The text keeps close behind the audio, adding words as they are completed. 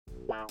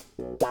Hey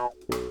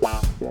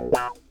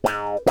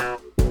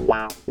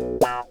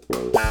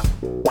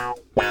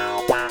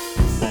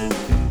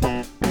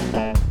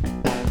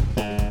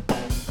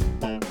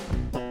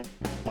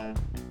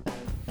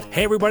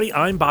everybody,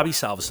 I'm Bobby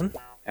Salveson.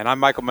 And I'm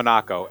Michael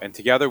Monaco, and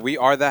together we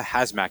are the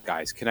Hazmat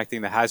Guys,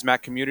 connecting the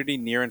Hazmat community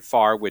near and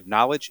far with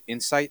knowledge,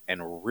 insight,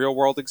 and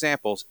real-world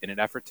examples in an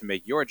effort to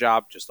make your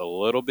job just a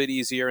little bit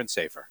easier and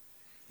safer.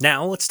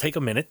 Now let's take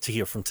a minute to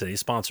hear from today's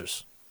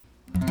sponsors.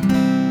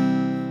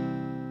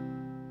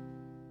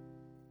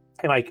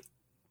 Hey Mike,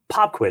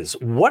 pop quiz.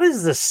 What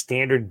is the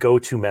standard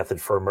go-to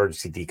method for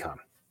emergency decon?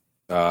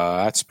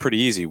 That's pretty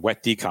easy.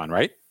 Wet decon,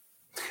 right?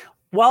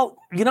 Well,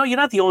 you're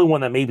not the only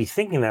one that may be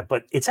thinking that,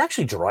 but it's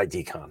actually dry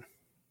decon.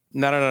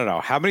 No.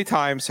 How many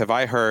times have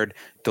I heard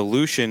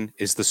dilution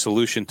is the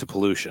solution to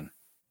pollution?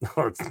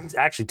 It's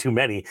actually too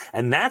many,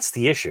 and that's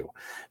the issue.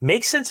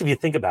 Makes sense if you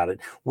think about it.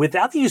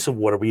 Without the use of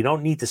water, we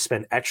don't need to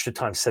spend extra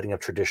time setting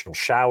up traditional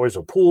showers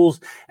or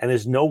pools, and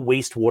there's no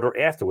wastewater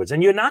afterwards.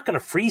 And you're not going to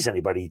freeze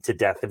anybody to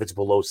death if it's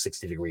below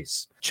 60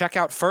 degrees. Check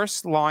out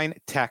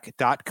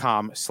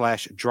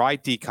firstlinetech.com/dry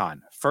decon.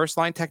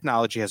 Firstline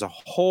Technology has a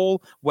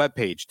whole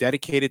webpage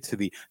dedicated to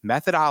the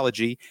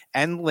methodology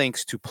and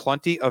links to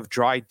plenty of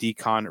dry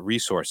decon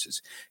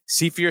resources.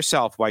 See for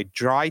yourself why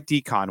dry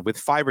decon with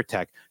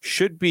FiberTech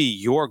should be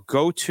your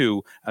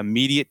go-to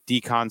immediate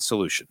decon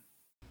solution.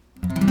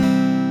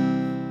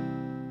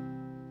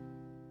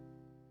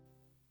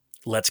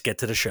 Let's get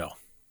to the show.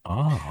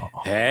 Oh.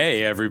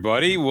 Hey,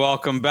 everybody.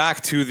 Welcome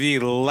back to the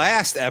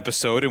last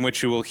episode in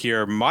which you will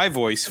hear my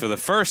voice for the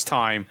first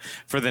time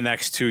for the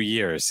next 2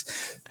 years.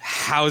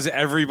 How's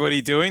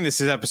everybody doing? This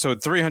is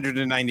episode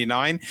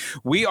 399.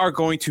 We are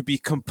going to be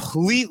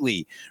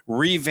completely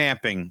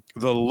revamping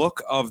the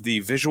look of the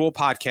visual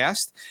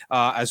podcast,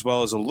 as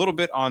well as a little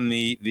bit on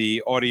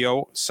the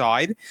audio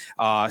side.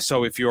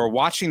 So if you're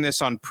watching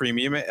this on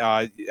premium,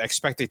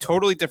 expect a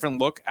totally different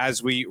look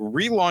as we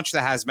relaunch the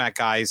Hazmat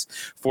Guys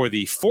for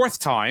the fourth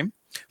time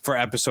for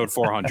episode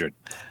 400.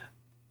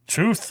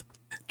 Truth.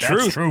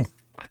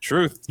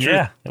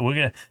 Yeah, we're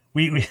gonna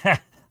we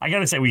I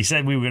gotta say, we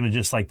said we were gonna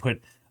just like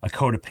put a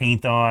coat of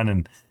paint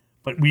on,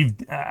 but we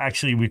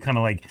kind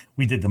of like,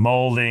 we did the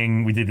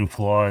molding, we did do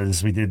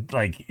floors, we did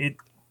like it,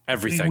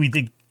 everything. We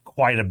did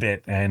quite a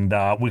bit, and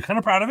we're kind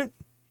of proud of it.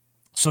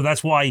 So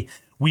that's why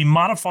we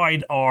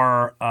modified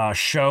our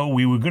show.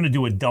 We were going to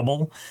do a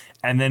double,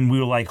 and then we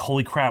were like,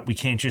 holy crap, we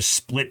can't just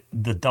split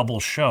the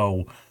double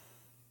show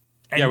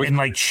and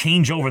like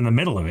change over in the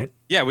middle of it.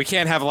 Yeah, we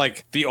can't have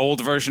like the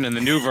old version and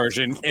the new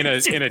version in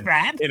a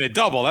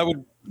double. That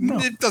would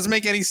It doesn't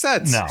make any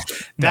sense.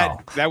 No.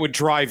 That would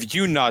drive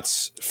you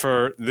nuts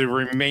for the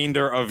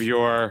remainder of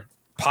your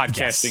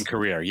podcasting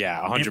career.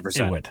 Yeah,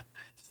 100%. It would.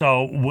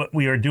 So what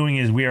we are doing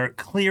is we are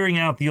clearing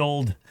out the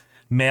old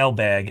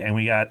mailbag, and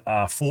we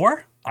got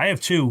 4. I have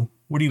 2.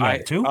 What do you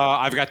got? 2?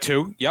 I've got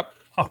 2. Yep.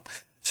 Oh,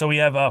 so we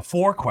have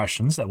 4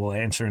 questions that we'll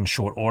answer in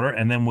short order,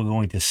 and then we're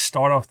going to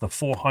start off the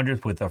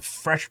 400th with a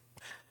fresh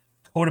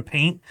coat of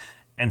paint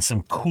and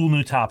some cool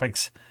new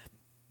topics.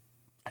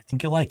 I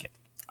think you'll like it.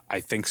 I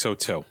think so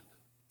too.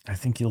 I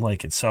think you'll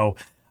like it. So,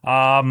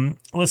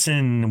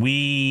 listen,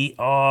 we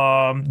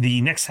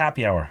the next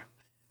happy hour,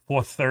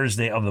 4th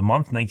Thursday of the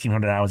month,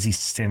 1900 hours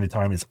Eastern Standard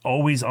Time, is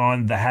always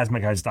on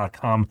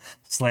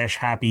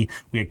thehazmatguys.com/happy.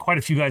 We had quite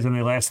a few guys on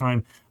there last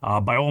time.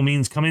 By all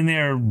means, come in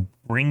there,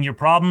 bring your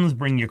problems,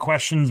 bring your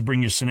questions,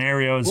 bring your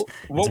scenarios.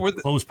 What were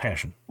the closed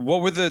passion?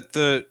 What were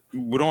the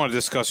we don't want to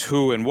discuss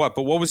who and what,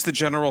 but what was the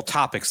general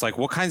topics? Like,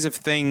 what kinds of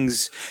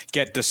things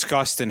get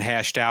discussed and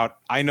hashed out?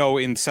 I know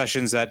in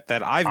sessions that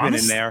I've been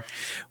in there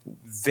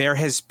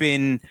has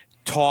been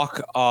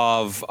talk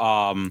of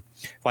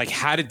like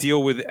how to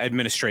deal with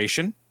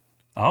administration.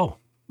 Oh.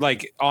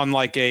 Like on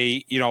like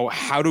a,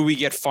 how do we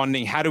get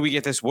funding? How do we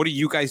get this? What do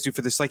you guys do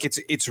for this? Like,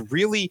 it's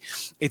really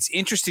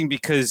interesting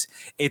because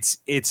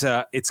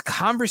it's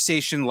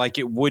conversation like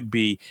it would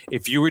be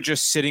if you were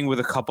just sitting with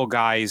a couple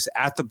guys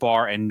at the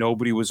bar and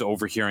nobody was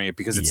overhearing it,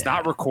 because it's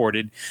not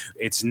recorded.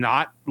 It's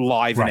not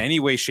live in any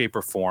way, shape,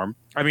 or form.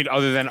 I mean,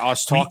 other than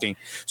us talking.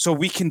 So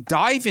we can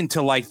dive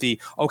into like but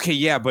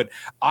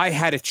I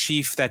had a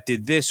chief that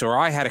did this, or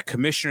I had a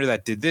commissioner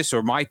that did this,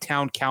 or my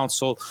town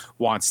council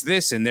wants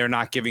this and they're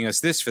not giving us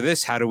this for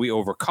this. How do we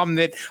overcome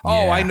that?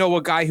 Oh, I know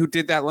a guy who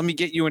did that. Let me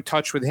get you in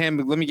touch with him.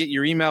 Let me get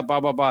your email, blah,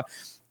 blah, blah.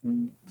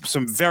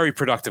 Some very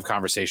productive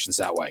conversations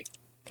that way.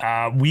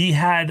 We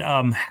had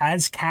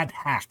Hazcat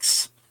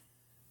Hacks,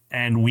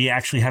 and we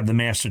actually had the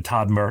master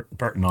Todd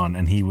Burton on,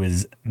 and he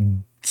was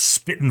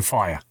spitting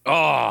fire.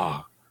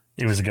 Oh,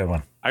 it was a good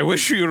one. I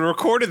wish you had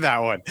recorded that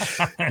one.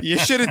 You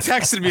should have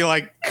texted me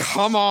like,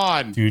 come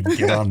on. Dude,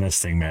 get on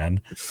this thing, man.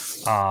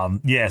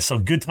 So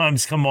good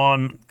times. Come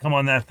on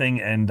that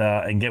thing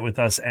and get with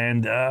us.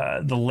 And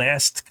the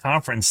last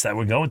conference that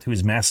we're going to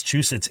is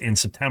Massachusetts in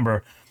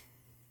September.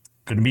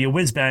 Going to be a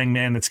whiz bang,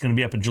 man. It's going to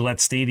be up at Gillette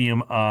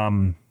Stadium. I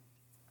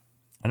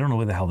don't know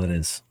where the hell that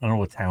is. I don't know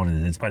what town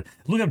it is, but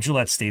look up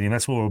Gillette Stadium.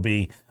 That's where we'll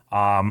be.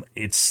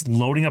 It's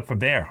loading up for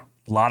bear.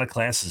 A lot of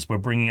classes. We're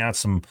bringing out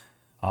some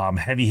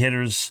heavy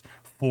hitters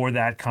for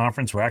that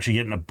conference. We're actually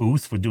getting a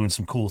booth. We're doing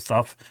some cool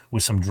stuff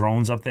with some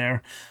drones up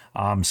there.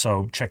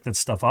 So check that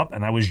stuff up.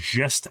 And I was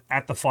just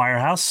at the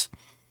Firehouse,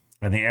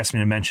 and they asked me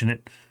to mention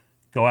it.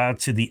 Go out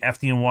to the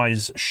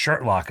FDNY's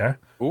shirt locker.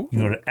 Ooh. You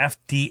go to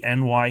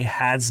FDNY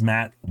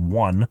Hazmat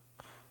 1,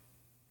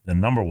 the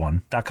number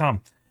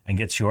 1.com, and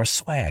get your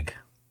swag.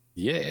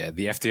 Yeah,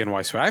 the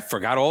FDNY swag. I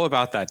forgot all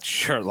about that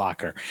shirt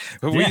locker.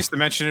 We used to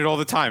mention it all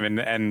the time,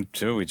 and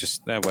we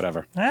just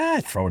whatever.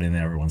 I throw it in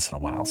there every once in a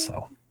while.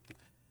 So,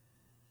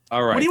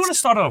 all right. What do you want to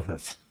start off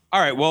with?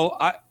 All right. Well,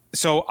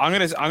 I'm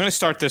gonna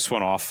start this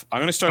one off. I'm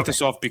gonna start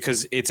this off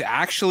because it's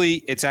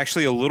actually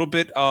a little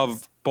bit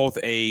of both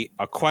a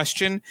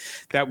question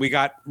that we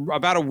got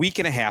about a week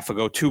and a half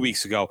ago, 2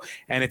 weeks ago.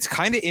 And it's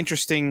kind of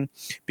interesting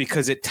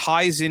because it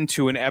ties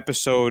into an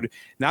episode,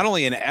 not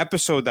only an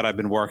episode that I've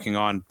been working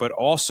on, but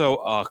also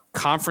a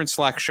conference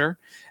lecture,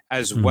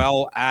 as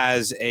well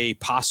as a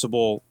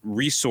possible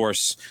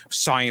resource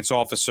science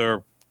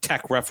officer,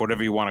 tech ref,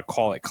 whatever you want to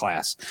call it,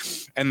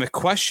 class. And the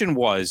question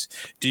was,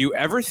 do you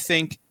ever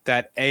think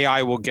that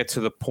AI will get to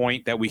the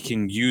point that we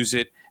can use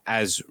it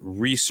as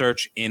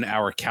research in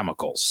our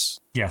chemicals?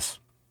 Yes.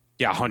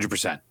 Yeah,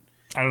 100%.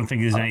 I don't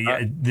think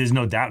there's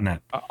no doubt in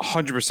that.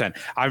 100%.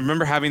 I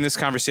remember having this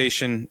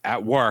conversation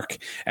at work,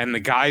 and the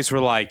guys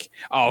were like,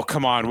 "Oh,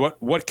 come on,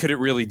 what could it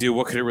really do?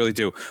 What could it really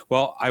do?"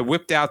 Well, I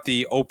whipped out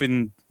the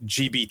Open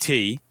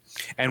GBT,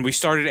 and we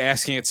started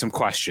asking it some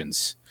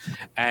questions,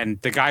 and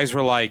the guys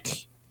were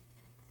like,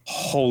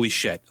 "Holy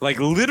shit!" Like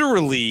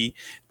literally,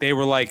 they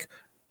were like,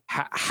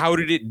 "How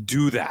did it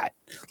do that?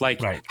 Like,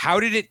 how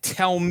did it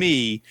tell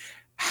me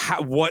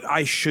what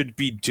I should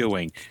be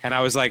doing?" And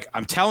I was like,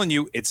 I'm telling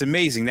you, it's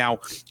amazing. Now,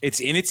 it's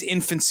in its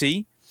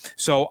infancy,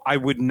 so I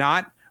would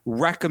not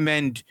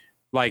recommend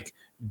like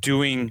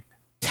doing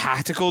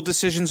tactical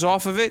decisions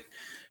off of it.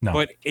 No.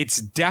 But it's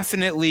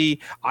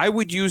definitely, I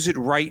would use it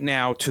right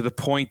now to the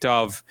point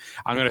of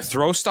I'm going to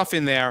throw stuff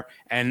in there,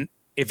 and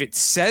if it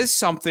says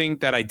something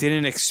that I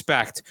didn't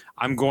expect,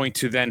 I'm going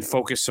to then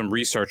focus some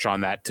research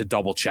on that to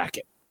double check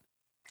it.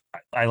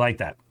 I like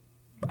that.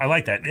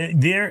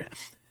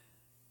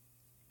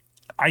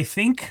 I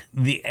think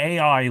the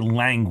AI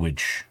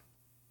language,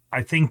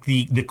 I think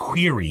the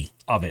query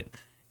of it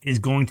is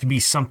going to be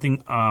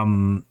something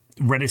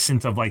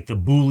reticent of like the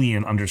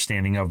Boolean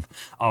understanding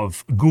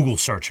of Google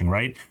searching,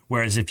 right?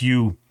 Whereas if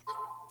you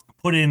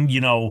put in,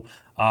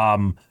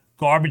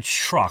 garbage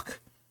truck,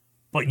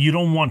 but you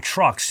don't want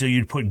truck, so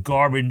you'd put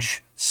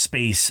garbage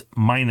space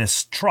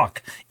minus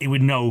truck, it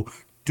would know,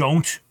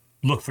 don't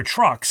look for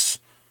trucks,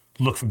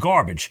 look for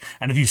garbage.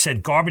 And if you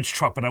said garbage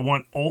truck, but I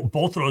want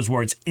both of those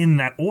words in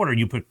that order,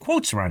 you put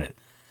quotes around it.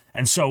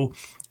 And so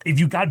if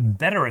you got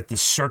better at the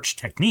search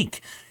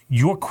technique,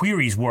 your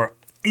queries were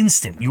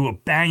instant. You were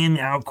banging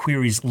out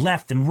queries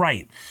left and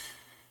right.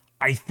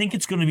 I think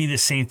it's going to be the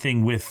same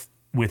thing with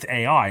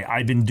AI.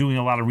 I've been doing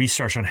a lot of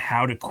research on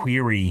how to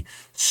query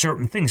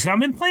certain things. I've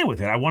been playing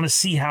with it. I want to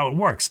see how it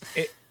works.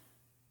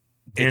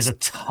 There's a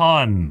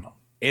ton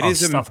of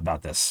stuff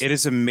about this. It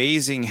is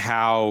amazing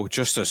how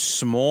just a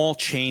small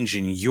change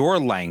in your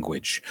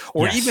language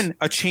or even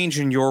a change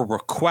in your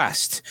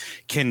request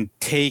can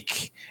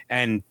take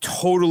and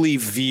totally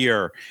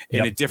veer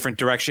in a different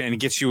direction, and it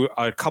gets you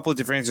a couple of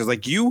different answers.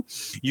 Like you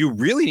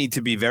really need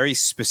to be very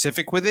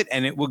specific with it,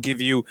 and it will give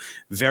you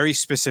very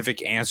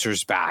specific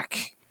answers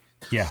back.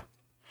 Yeah.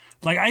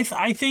 Like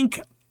I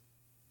think,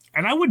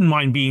 and I wouldn't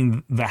mind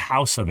being the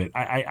house of it.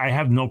 I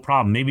have no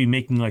problem. Maybe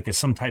making like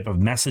some type of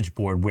message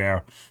board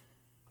where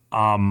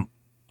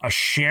a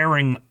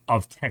sharing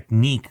of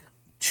technique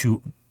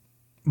to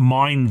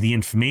mine the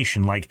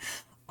information. Like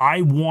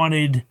I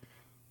wanted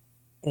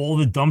all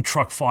the dump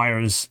truck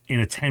fires in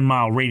a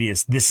 10-mile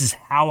radius. This is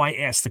how I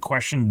asked the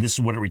question. This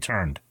is what it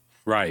returned.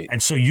 Right.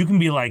 And so you can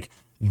be like,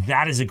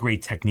 that is a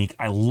great technique.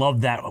 I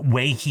love that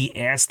way he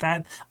asked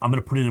that. I'm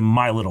going to put it in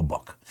my little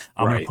book.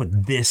 I'm going to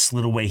put this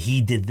little way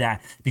he did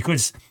that,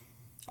 because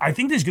I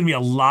think there's going to be a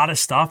lot of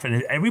stuff,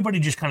 and everybody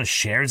just kind of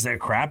shares their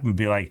crap and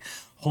be like,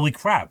 holy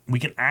crap, we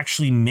can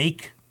actually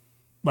make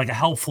like a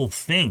helpful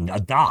thing, a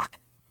doc.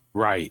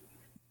 Right.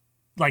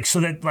 Like, so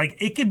that like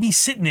it could be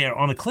sitting there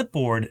on a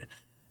clipboard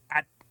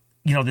at,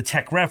 the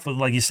tech ref,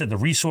 like you said, the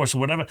resource or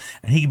whatever.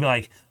 And he could be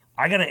like,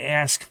 I got to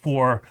ask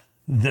for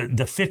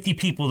the 50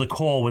 people to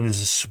call when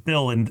there's a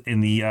spill in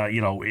the,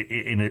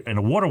 in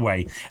a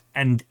waterway.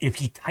 And if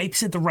he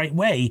types it the right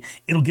way,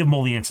 it'll give him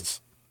all the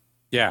answers.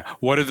 Yeah.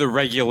 What are the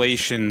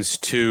regulations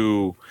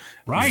to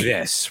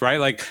this? Right.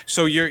 Like,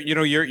 so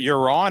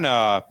you're on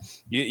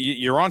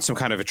some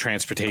kind of a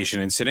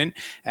transportation incident,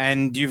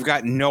 and you've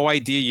got no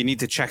idea. You need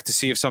to check to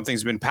see if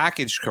something's been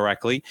packaged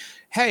correctly.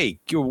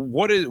 Hey,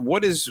 what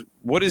does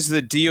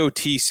the DOT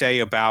say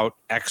about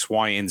X,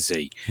 Y, and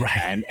Z?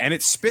 Right. And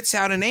it spits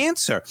out an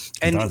answer.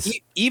 And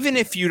even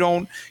if you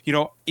don't,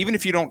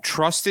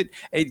 trust it,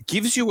 it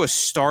gives you a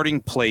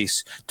starting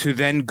place to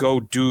then go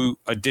do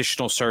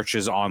additional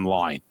searches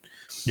online.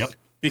 Yep.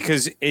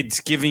 Because it's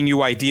giving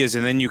you ideas,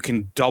 and then you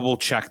can double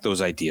check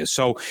those ideas.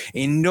 So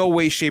in no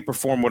way, shape, or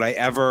form would I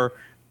ever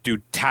do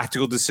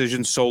tactical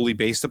decisions solely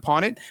based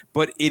upon it,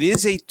 but it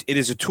is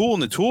a tool in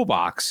the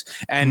toolbox.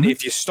 And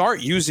if you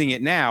start using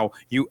it now,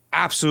 you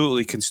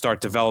absolutely can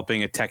start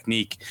developing a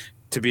technique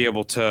to be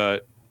able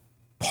to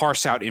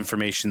parse out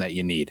information that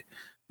you need.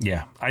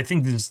 Yeah, I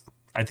think there's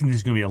going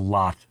to be a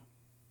lot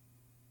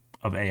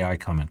of AI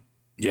coming.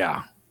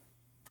 Yeah.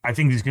 I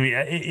think there's going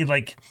to be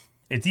like,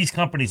 if these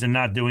companies are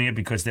not doing it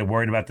because they're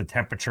worried about the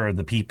temperature of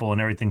the people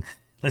and everything.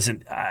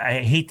 Listen, I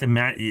hate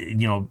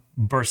to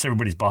burst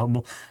everybody's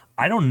bubble.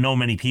 I don't know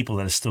many people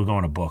that are still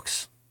going to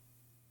books.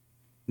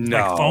 No.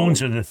 Like,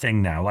 phones are the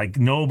thing now. Like,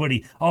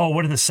 nobody. Oh,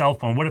 what if the cell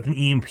phone? What if an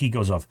EMP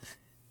goes off?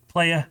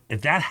 Player,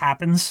 if that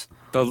happens,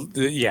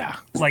 yeah,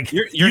 like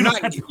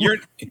the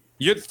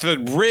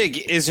rig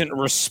isn't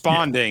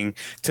responding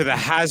to the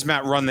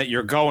hazmat run that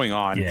you're going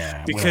on.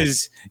 Yeah,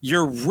 because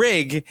your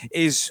rig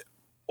is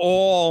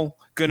all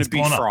going to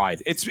be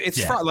fried. It's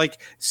fried.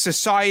 Like,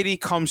 society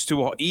comes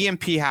to a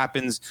EMP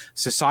happens,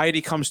 society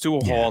comes to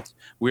a halt.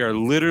 We are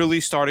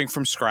literally starting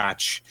from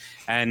scratch,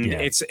 and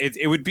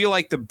it would be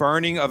like the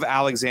burning of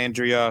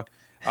Alexandria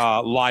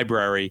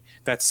library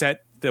that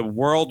set the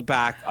world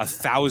back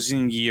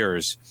 1,000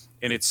 years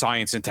in its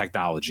science and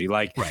technology.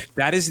 Like,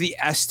 that is the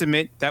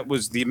estimate. That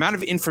was the amount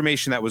of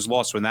information that was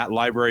lost when that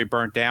library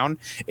burnt down.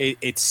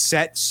 It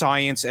set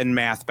science and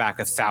math back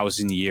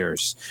 1,000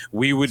 years.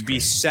 We would be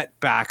set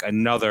back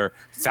another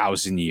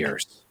 1,000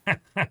 years.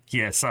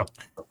 Yeah. So,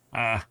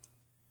 I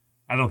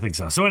don't think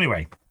so. So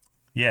anyway,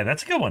 yeah,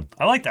 that's a good one.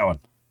 I like that one.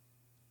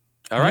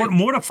 All right.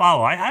 More to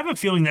follow. I have a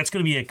feeling that's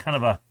going to be a kind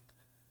of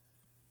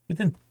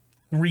within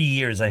 3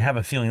 years, I have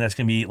a feeling that's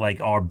going to be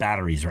like our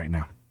batteries right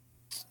now.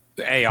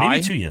 The AI?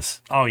 Maybe 2 years.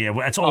 Oh, yeah.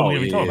 Well, that's all we're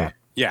going to be talking about.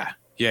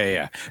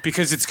 Yeah.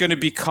 Because it's going to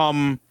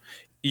become,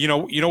 you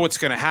know what's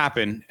going to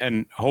happen,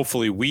 and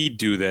hopefully we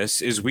do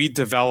this, is we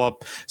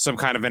develop some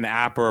kind of an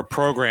app or a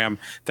program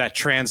that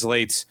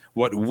translates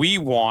what we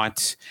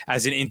want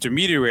as an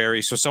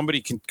intermediary, so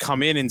somebody can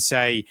come in and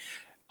say,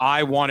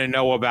 I want to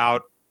know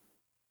about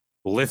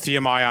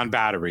lithium-ion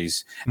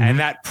batteries. And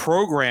that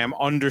program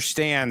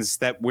understands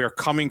that we're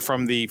coming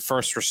from the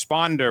first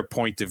responder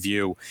point of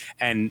view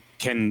and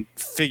can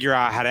figure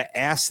out how to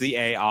ask the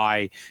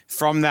AI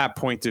from that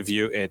point of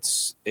view.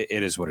 It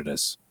is what it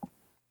is.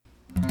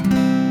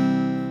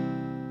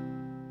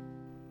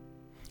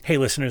 Hey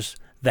listeners,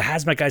 the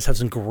Hazmat Guys have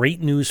some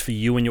great news for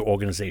you and your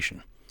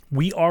organization.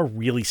 We are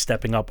really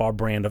stepping up our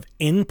brand of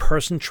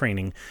in-person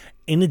training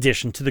in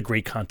addition to the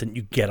great content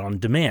you get on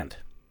demand.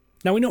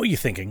 Now, we know what you're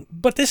thinking,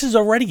 but this is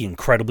already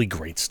incredibly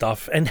great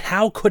stuff, and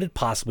how could it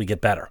possibly get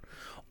better?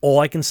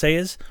 All I can say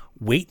is,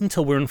 wait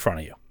until we're in front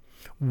of you.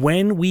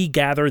 When we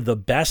gather the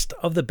best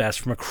of the best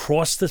from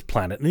across this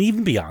planet, and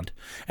even beyond,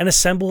 and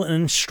assemble an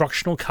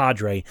instructional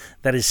cadre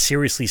that is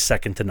seriously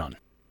second to none.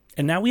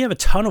 And now we have a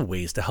ton of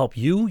ways to help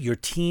you, your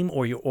team,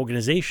 or your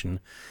organization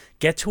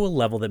get to a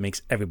level that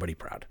makes everybody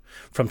proud.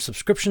 From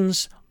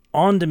subscriptions,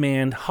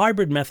 on-demand,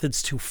 hybrid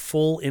methods, to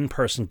full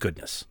in-person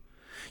goodness.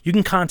 You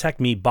can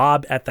contact me,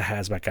 Bob, at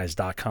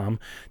thehazmatguys.com,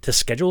 to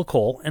schedule a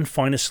call and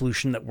find a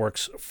solution that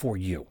works for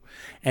you.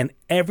 And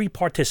every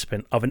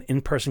participant of an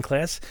in-person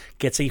class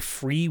gets a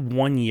free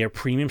 1-year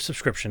premium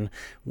subscription,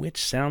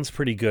 which sounds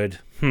pretty good.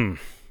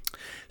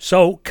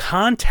 So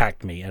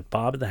contact me at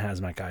bob at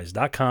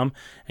thehazmatguys.com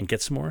and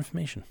get some more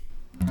information.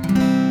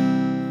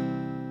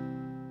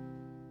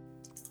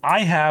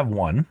 I have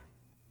one.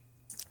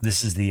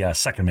 This is the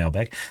second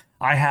mailbag.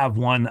 I have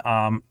one,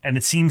 and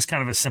it seems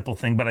kind of a simple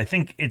thing, but I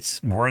think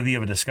it's worthy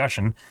of a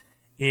discussion,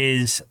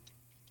 is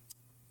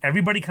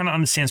everybody kind of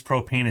understands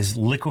propane is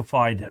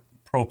liquefied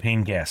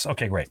propane gas.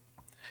 Okay, great.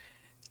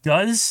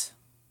 Does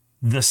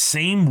the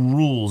same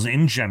rules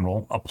in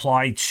general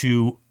apply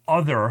to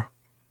other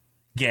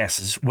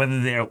gases,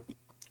 whether they're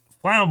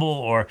flammable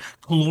or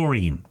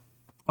chlorine,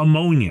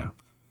 ammonia?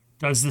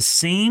 Does the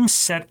same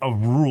set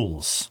of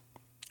rules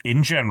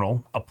in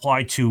general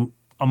apply to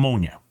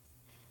ammonia?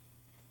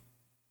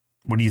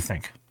 What do you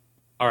think?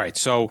 All right,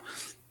 I'm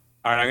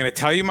going to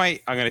tell you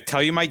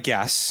my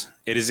guess.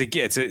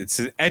 It's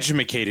an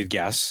educated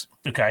guess.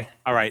 Okay.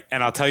 All right,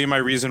 and I'll tell you my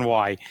reason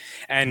why,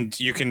 and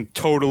you can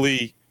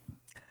totally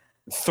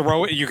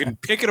throw it. You can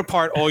pick it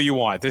apart all you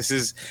want. This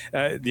is,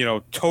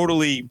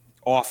 totally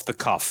off the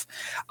cuff.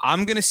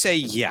 I'm going to say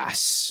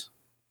yes.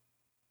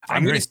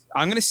 I'm going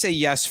to say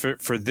yes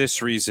for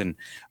this reason.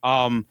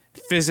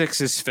 Physics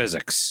is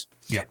physics.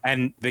 Yeah.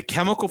 And the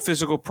chemical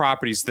physical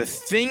properties, the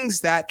things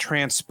that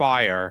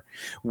transpire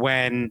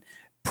when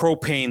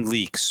propane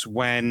leaks,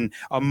 when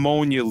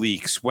ammonia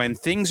leaks, when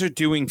things are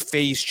doing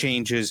phase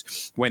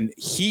changes, when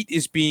heat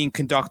is being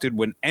conducted,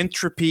 when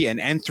entropy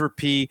and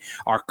enthalpy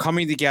are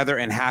coming together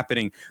and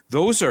happening,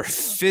 those are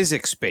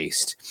physics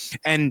based.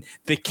 And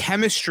the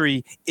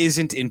chemistry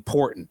isn't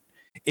important.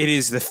 it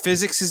is the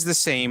physics is the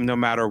same no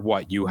matter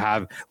what. You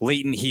have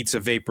latent heats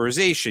of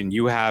vaporization,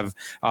 you have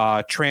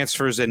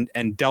transfers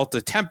and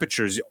delta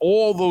temperatures.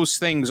 All those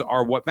things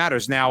are what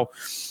matters. Now,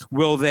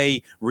 will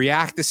they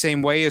react the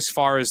same way as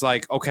far as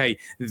like, okay,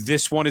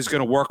 this one is going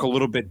to work a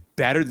little bit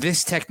better.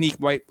 This technique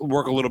might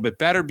work a little bit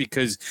better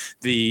because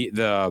the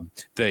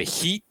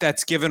heat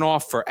that's given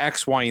off for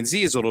X, Y, and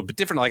Z is a little bit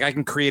different. Like I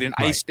can create an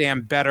ice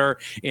dam better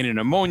in an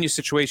ammonia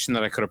situation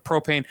than I could have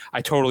propane.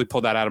 I totally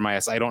pulled that out of my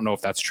ass. I don't know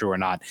if that's true or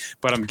not,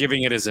 but I'm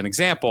giving it as an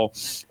example.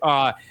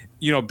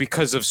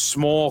 Because of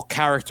small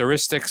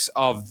characteristics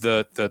of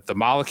the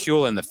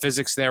molecule and the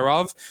physics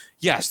thereof,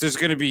 yes, there's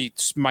going to be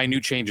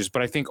minute changes.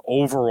 But I think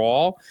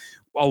overall,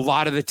 a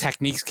lot of the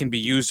techniques can be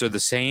used are the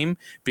same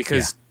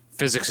because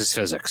physics is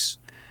physics.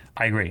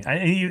 I agree.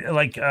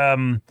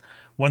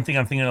 One thing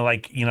I'm thinking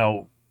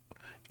of,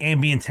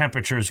 ambient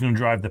temperature is going to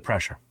drive the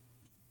pressure.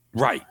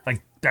 Right.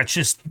 Like that's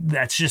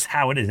just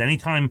how it is.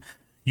 Anytime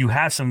you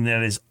have something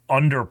that is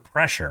under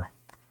pressure,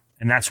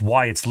 and that's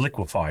why it's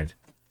liquefied,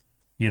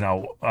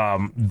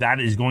 that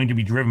is going to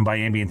be driven by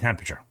ambient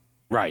temperature.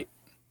 Right.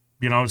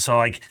 So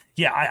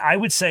I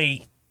would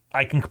say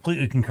I can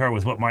completely concur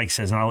with what Mike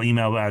says, and I'll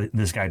email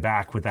this guy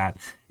back with that,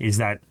 is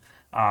that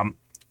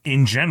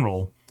in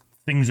general,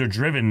 things are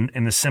driven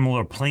in a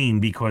similar plane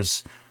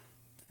because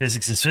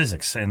physics is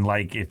physics. And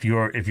like if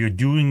you're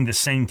doing the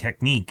same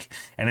technique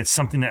and it's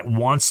something that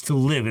wants to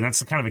live, and that's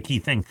the kind of a key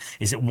thing,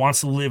 is it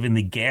wants to live in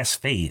the gas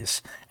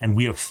phase, and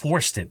we have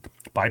forced it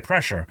by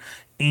pressure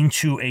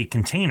into a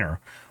container,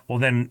 well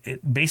then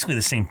basically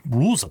the same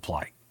rules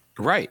apply.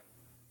 Right.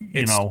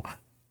 Its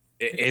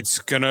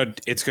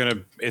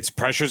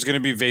pressure is going to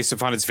be based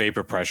upon its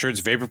vapor pressure. Its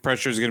vapor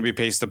pressure is going to be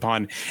based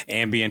upon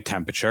ambient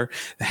temperature.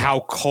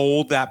 How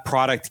cold that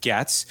product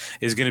gets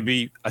is going to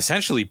be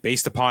essentially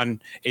based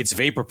upon its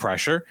vapor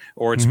pressure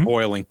or its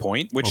boiling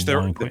point, which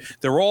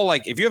they're all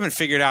like, if you haven't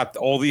figured out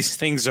all these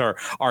things are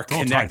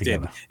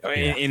connected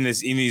in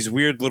these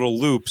weird little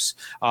loops,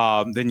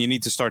 then you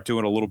need to start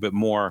doing a little bit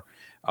more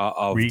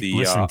of the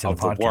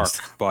work.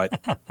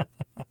 But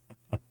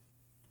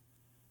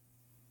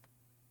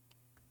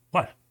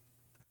what?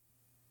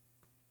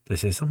 Did I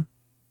say something?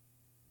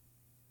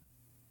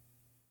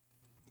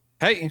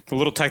 Hey, a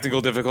little technical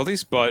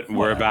difficulties, but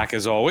we're back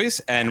as always,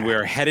 and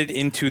we're headed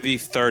into the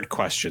third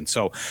question.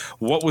 So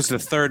what was the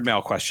third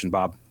mail question,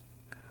 Bob?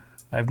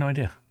 I have no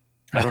idea.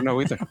 I don't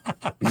know either.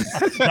 No,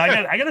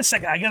 I got a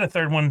second. I got a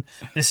third one.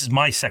 This is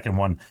my second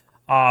one.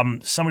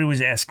 Somebody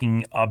was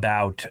asking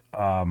about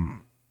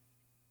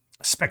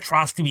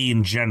spectroscopy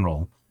in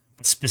general,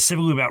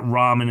 specifically about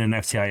Raman and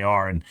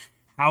FTIR, and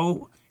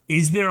how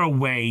is there a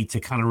way to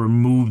kind of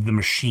remove the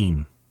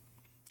machine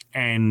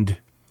and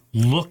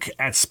look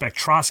at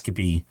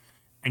spectroscopy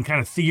and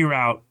kind of figure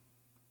out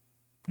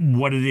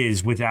what it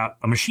is without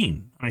a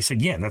machine? And I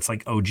said, yeah, that's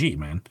like OG,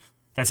 man.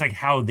 That's like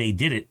how they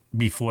did it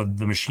before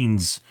the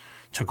machines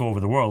took over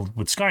the world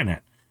with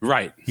Skynet.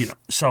 Right.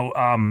 So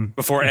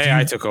before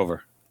AI took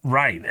over.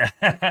 Right.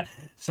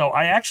 So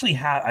I actually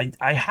have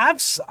I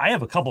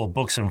have a couple of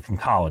books from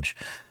college.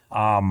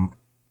 And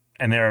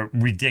they're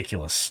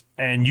ridiculous.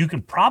 And you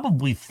could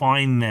probably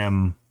find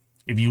them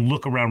if you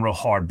look around real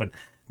hard. But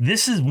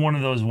this is one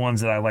of those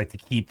ones that I like to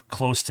keep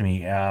close to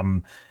me,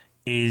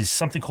 is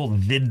something called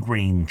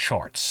VidRain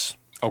charts.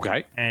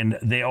 Okay. And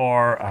they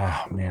are,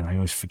 I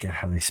always forget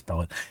how they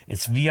spell it.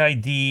 It's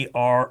VIDRAINE,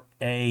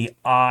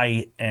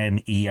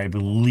 I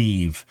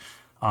believe.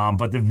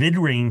 But the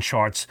VidRain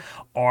charts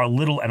are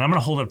little, and I'm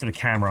going to hold it up to the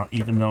camera,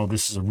 even though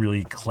this is a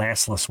really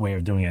classless way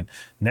of doing it.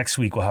 Next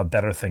week we'll have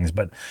better things,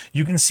 but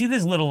you can see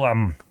there's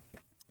little,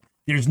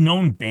 there's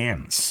known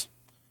bands,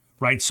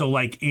 right? So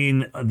like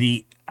in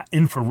the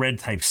infrared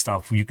type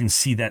stuff, you can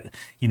see that,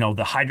 the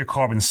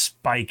hydrocarbon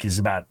spike is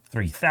about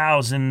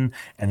 3,000,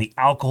 and the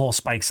alcohol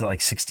spikes at like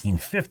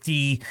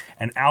 1,650,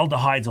 and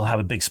aldehydes will have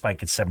a big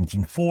spike at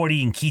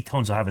 1,740, and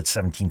ketones will have it at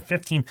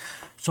 1,715.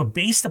 So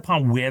based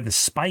upon where the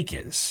spike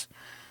is,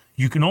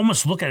 you can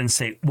almost look at it and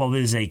say, well,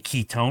 there's a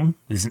ketone,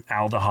 there's an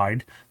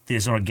aldehyde,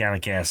 there's an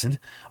organic acid.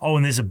 Oh,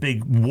 and there's a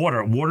big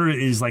water. Water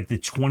is like the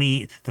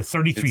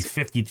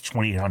 3,350 to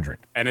 2,800.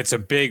 And it's a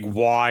big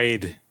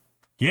wide.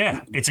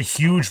 Yeah, it's a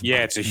huge.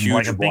 Yeah, it's a huge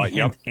like a big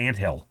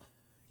anthill.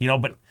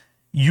 But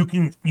you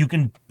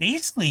can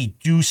basically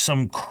do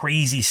some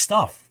crazy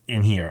stuff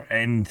in here,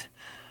 and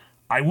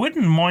I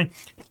wouldn't mind.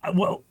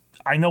 Well,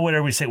 I know what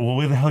everybody say. Well,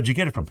 where the hell did you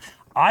get it from?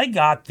 I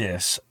got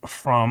this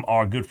from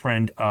our good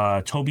friend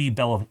Toby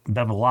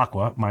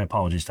Bevilacqua. My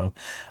apologies, Toby.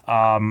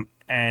 And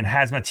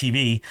Hazmat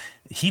TV.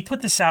 He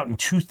put this out in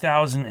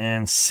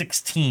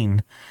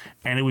 2016,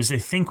 and it was a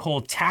thing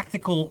called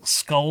Tactical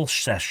Skull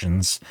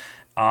Sessions,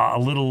 a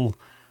little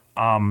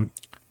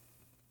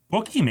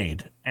book he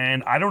made.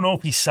 And I don't know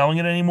if he's selling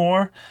it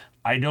anymore.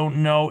 I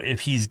don't know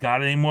if he's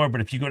got it anymore, but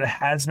if you go to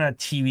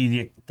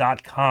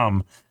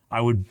hazmattv.com,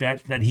 I would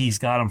bet that he's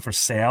got them for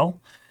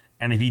sale.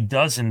 And if he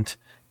doesn't,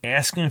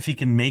 ask him if he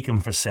can make them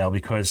for sale,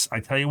 because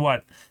I tell you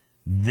what,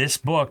 this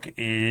book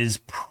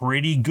is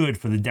pretty good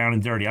for the down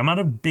and dirty. I'm not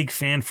a big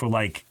fan for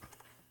like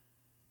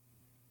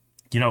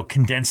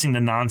condensing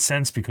the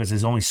nonsense because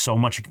there's only so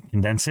much you can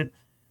condense it.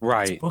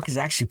 Right. This book is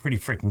actually pretty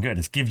freaking good.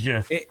 It gives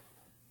you.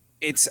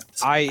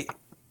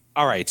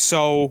 All right.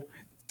 So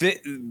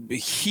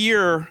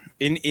here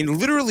in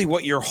literally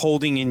what you're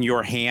holding in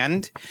your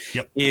hand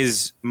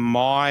is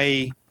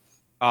my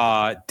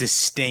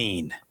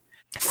disdain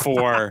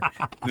for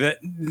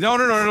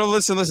no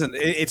listen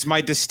it's my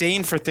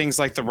disdain for things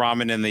like the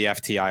Raman and the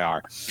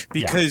FTIR,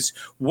 because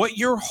what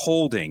you're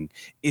holding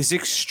is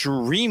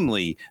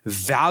extremely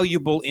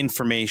valuable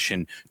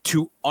information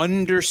to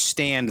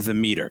understand the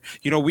meter.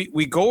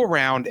 We go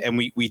around and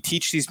we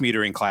teach these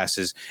metering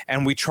classes,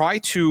 and we try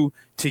to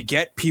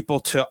get people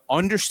to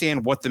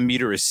understand what the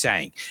meter is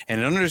saying.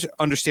 And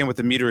understand what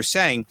the meter is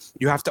saying,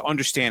 you have to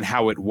understand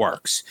how it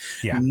works.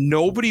 Yeah.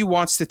 Nobody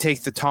wants to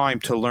take the time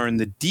to learn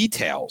the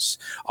details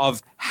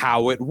of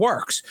how it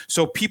works.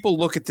 So people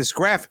look at this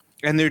graph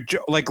and they're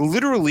like,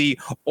 literally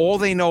all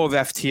they know of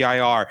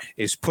FTIR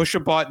is push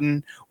a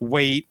button,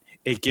 wait,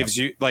 it gives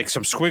you like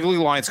some squiggly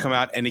lines come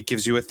out and it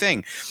gives you a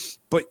thing.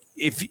 But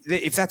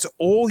if that's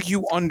all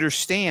you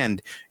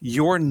understand,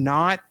 you're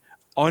not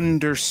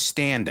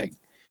understanding.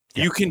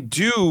 You can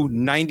do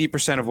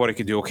 90% of what it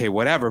can do. Okay,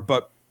 whatever.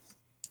 But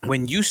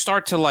when you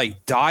start to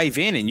like dive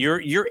in and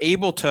you're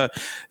able to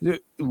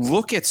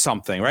look at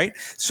something, right?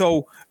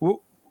 So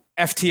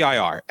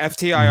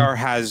FTIR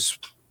has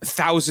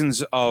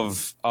thousands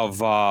of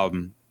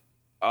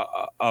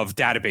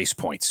database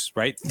points,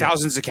 right?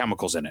 Thousands of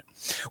chemicals in it.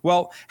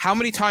 Well, how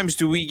many times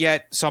do we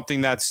get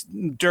something that's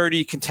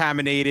dirty,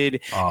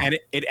 contaminated, and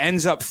it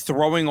ends up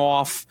throwing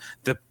off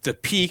the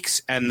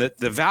peaks and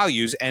the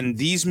values, and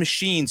these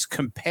machines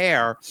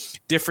compare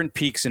different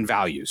peaks and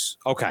values.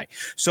 Okay,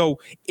 so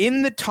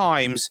in the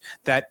times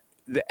that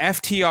the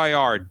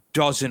FTIR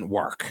doesn't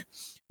work,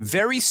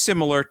 very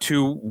similar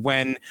to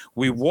when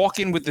we walk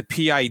in with the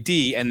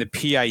PID and the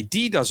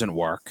PID doesn't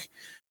work,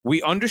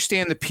 we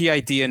understand the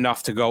PID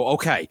enough to go,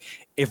 okay,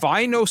 if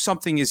I know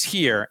something is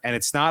here and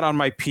it's not on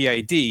my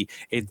PID,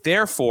 it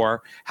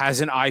therefore has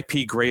an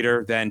IP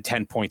greater than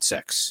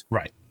 10.6.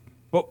 Right.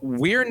 But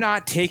we're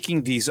not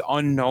taking these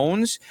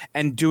unknowns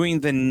and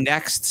doing the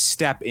next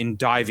step in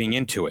diving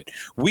into it.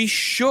 We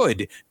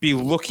should be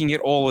looking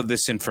at all of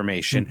this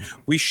information.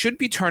 Mm-hmm. We should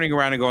be turning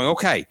around and going,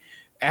 okay,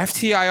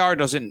 FTIR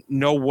doesn't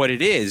know what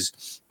it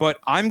is, but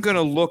I'm going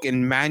to look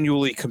and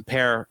manually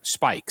compare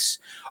spikes.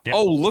 Yep.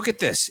 Oh, look at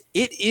this.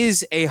 It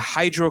is a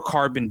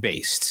hydrocarbon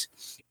based.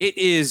 It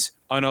is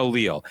an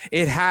allele.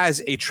 It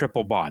has a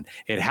triple bond.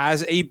 It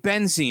has a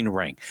benzene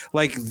ring.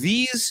 Like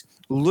these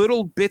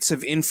little bits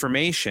of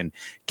information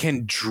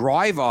can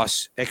drive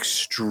us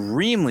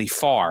extremely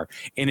far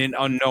in an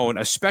unknown,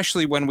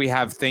 especially when we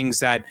have things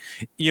that,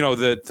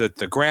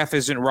 the graph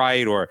isn't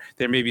right, or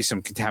there may be some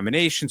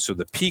contamination, so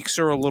the peaks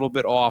are a little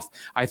bit off.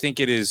 I think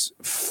it is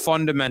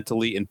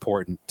fundamentally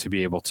important to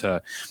be able to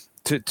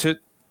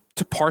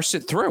parse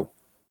it through.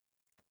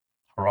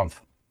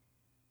 Harumph.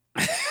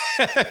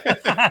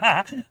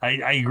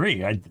 I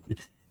agree.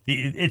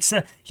 It's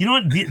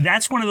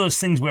that's one of those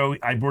things where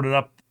I brought it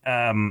up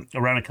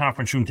around a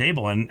conference room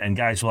table, and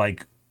guys were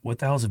like, what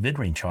the hell is a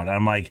mid-range chart? And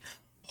I'm like,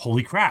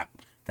 holy crap,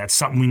 that's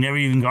something we never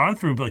even gone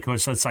through,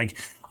 because it's like,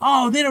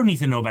 oh, they don't need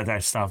to know about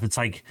that stuff. It's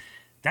like,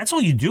 that's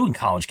all you do in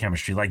college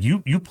chemistry. Like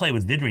you play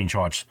with mid-range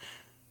charts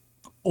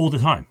all the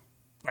time.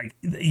 Like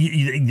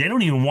they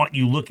don't even want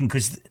you looking,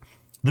 because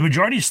the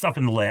majority of stuff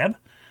in the lab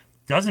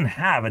doesn't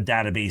have a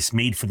database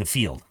made for the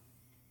field.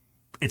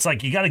 It's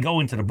like you got to go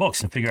into the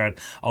books and figure out,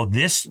 oh,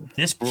 this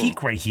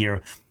peak right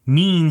here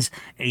means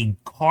a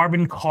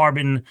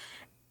carbon,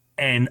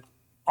 and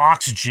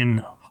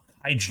oxygen,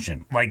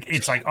 hydrogen. Like,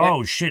 it's like,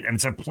 oh, shit. And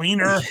it's a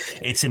planar,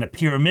 it's in a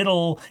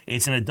pyramidal,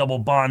 it's in a double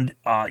bond,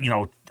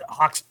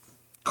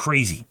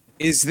 crazy.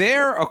 Is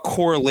there a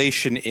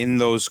correlation in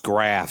those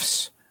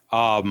graphs?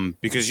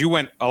 Because you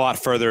went a lot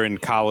further in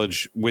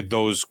college with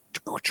those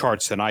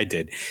charts than I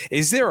did.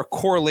 Is there a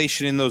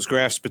correlation in those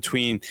graphs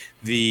between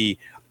the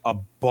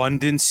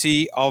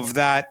abundancy of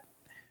that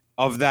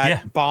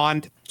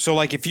bond? So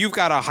like if you've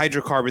got a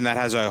hydrocarbon that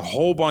has a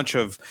whole bunch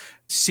of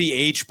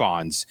CH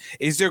bonds,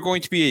 is there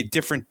going to be a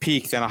different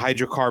peak than a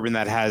hydrocarbon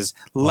that has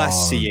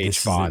less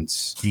CH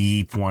bonds?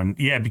 Deep one.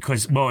 Yeah,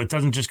 because, well, it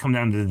doesn't just come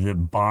down to the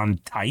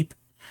bond type.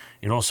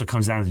 It also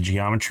comes down to the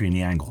geometry and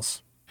the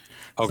angles.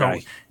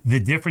 Okay. So the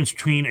difference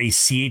between a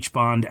CH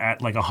bond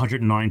at like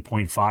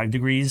 109.5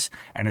 degrees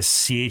and a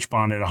CH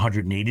bond at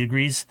 180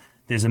 degrees,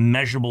 there's a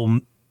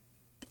measurable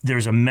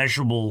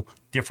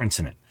difference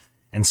in it.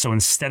 And so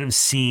instead of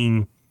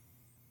seeing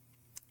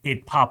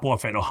it pop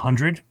off at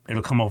 100,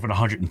 it'll come off at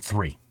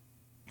 103.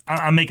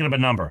 I'm making up a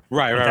number.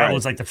 Right. That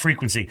was like the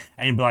frequency.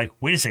 And you'd be like,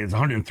 wait a second, it's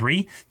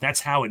 103? That's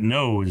how it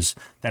knows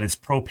that it's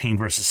propane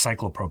versus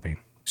cyclopropane.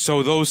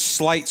 So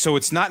so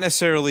it's not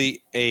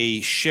necessarily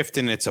a shift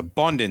in its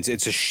abundance.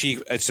 It's a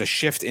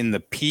shift in the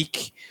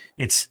peak.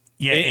 It's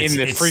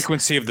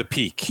frequency of the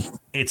peak.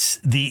 It's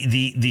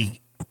the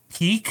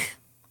peak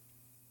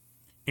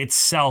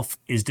itself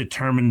is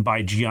determined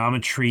by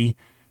geometry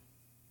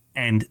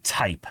and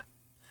type.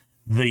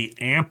 The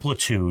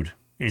amplitude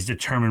is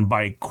determined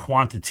by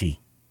quantity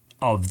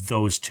of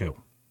those two.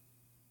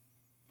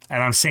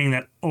 And I'm saying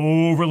that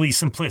overly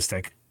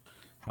simplistic.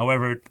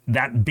 However,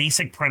 that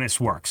basic premise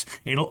works.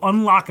 It'll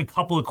unlock a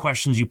couple of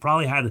questions you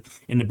probably had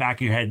in the back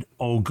of your head,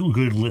 oh,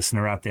 good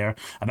listener out there,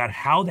 about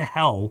how the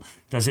hell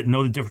does it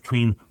know the difference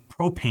between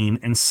propane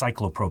and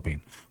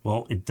cyclopropane?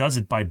 Well, it does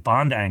it by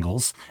bond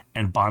angles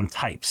and bond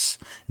types.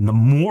 And the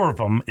more of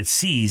them it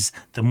sees,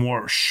 the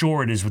more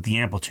sure it is with the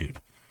amplitude.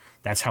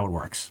 That's how it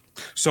works.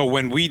 So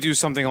when we do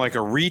something like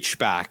a reach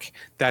back,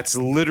 that's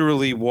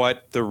literally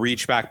what the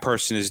reach back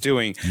person is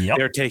doing. Yep.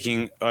 They're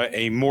taking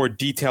a more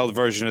detailed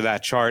version of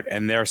that chart,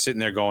 and they're sitting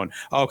there going,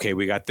 okay,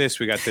 we got this,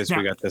 we got this,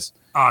 we got this.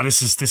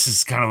 This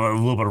is kind of a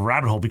little bit of a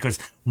rabbit hole, because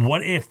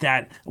what if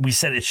that, we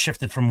said it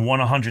shifted from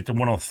 100 to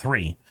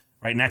 103,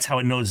 right? And that's how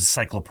it knows it's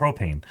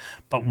cyclopropane.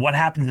 But what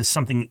happens if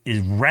something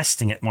is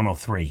resting at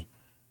 103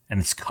 and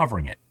it's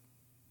covering it?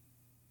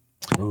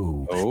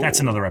 Ooh, that's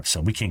another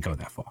episode. We can't go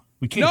that far.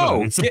 We can't go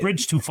there. It's a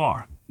bridge too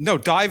far. No,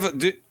 dive.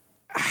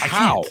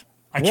 How?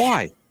 I can't.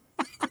 Why?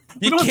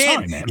 You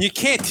can't. Time, you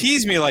can't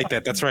tease me like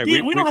that. That's right. We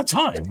don't have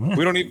time.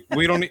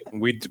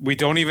 We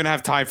don't even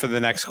have time for the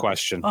next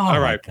question. Oh, all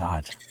right. My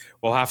God.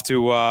 We'll have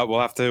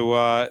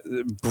to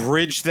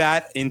bridge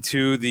that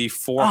into the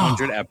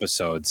 400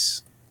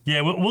 episodes.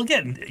 Yeah, we'll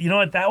get. You know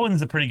what? That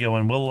one's a pretty good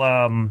one.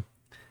 We'll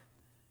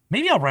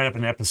maybe I'll write up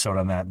an episode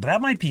on that, but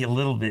that might be a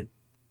little bit.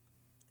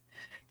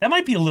 That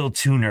might be a little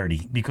too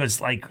nerdy, because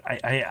like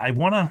I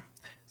want to.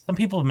 Some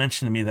people have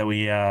mentioned to me that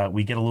we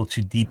get a little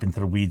too deep into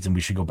the weeds and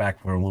we should go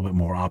back for a little bit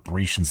more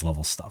operations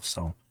level stuff.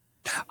 So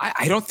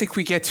I don't think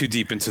we get too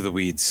deep into the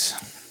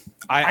weeds.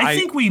 I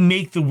think we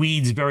make the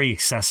weeds very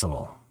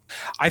accessible.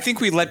 I think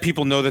we let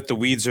people know that the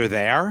weeds are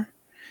there.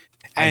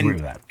 I agree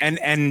with that.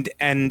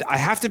 And I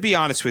have to be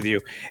honest with you.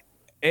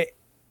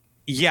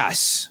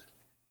 Yes.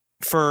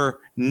 For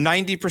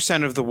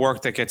 90% of the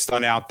work that gets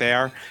done out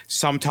there,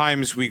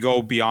 sometimes we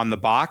go beyond the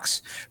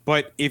box.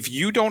 But if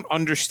you don't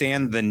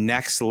understand the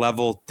next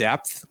level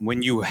depth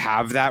when you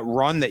have that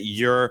run,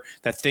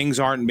 that things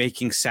aren't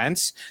making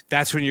sense,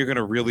 that's when you're going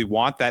to really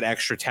want that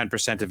extra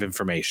 10% of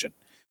information.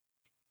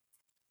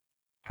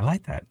 I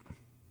like that.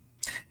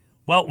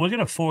 Well, we're going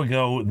to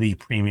forego the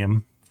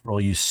premium for all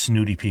you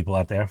snooty people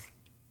out there.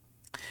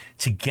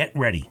 To get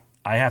ready,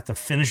 I have to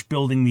finish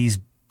building these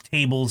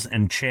tables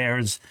and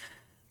chairs.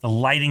 The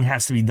lighting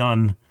has to be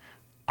done.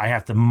 I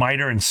have to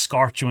miter and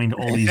scarf join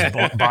all these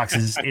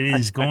boxes. It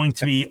is going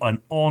to be an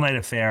all-night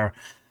affair.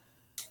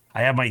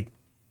 I have my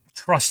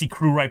trusty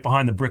crew right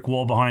behind the brick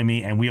wall behind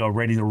me, and we are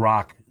ready to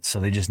rock.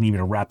 So they just need me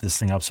to wrap this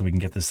thing up so we can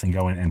get this thing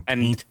going and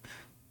paint.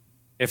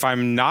 If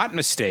I'm not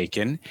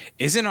mistaken,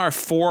 isn't our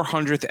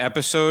 400th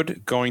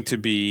episode going to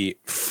be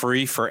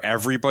free for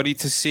everybody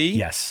to see?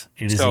 Yes,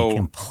 it is a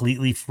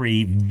completely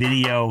free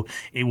video.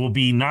 It will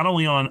be not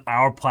only on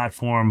our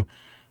platform,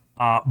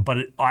 but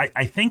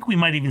I think we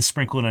might even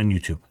sprinkle it on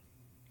YouTube.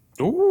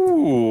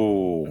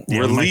 Ooh,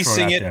 yeah,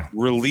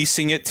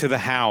 releasing it to the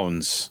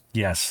hounds.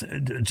 Yes,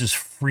 just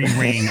free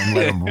reign and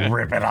let them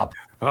rip it up.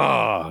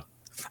 Oh.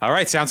 All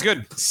right, sounds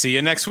good. See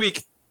you next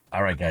week.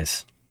 All right,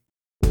 guys.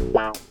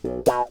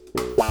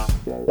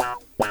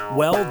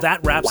 Well, that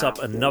wraps up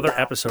another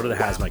episode of the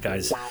Hazmat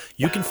Guys.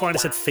 You can find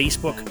us at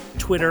Facebook,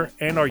 Twitter,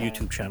 and our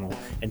YouTube channel.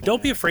 And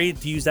don't be afraid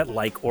to use that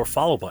like or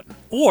follow button.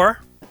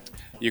 Or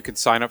you can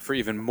sign up for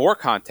even more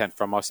content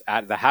from us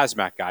at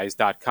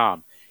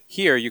thehazmatguys.com.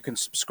 Here, you can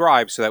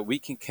subscribe so that we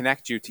can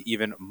connect you to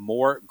even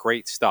more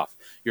great stuff.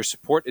 Your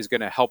support is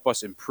going to help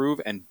us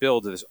improve and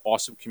build this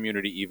awesome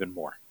community even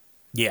more.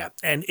 Yeah,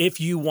 and if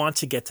you want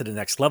to get to the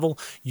next level,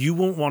 you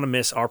won't want to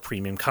miss our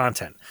premium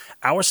content.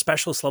 Our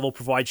specialist level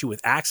provides you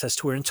with access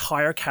to our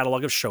entire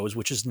catalog of shows,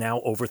 which is now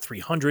over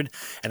 300,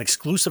 an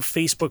exclusive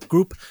Facebook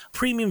group,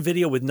 premium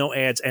video with no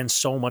ads, and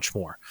so much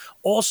more.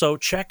 Also,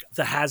 check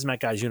the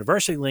Hazmat Guys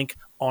University link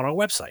on our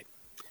website.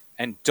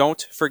 And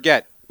don't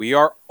forget, we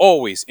are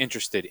always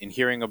interested in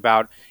hearing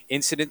about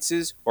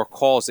incidences or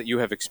calls that you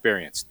have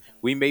experienced.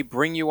 We may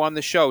bring you on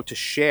the show to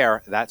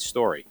share that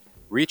story.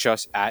 Reach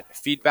us at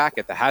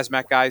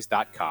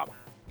feedback@thehazmatguys.com.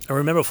 And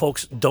remember,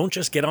 folks, don't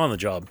just get on the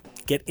job,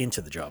 get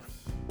into the job.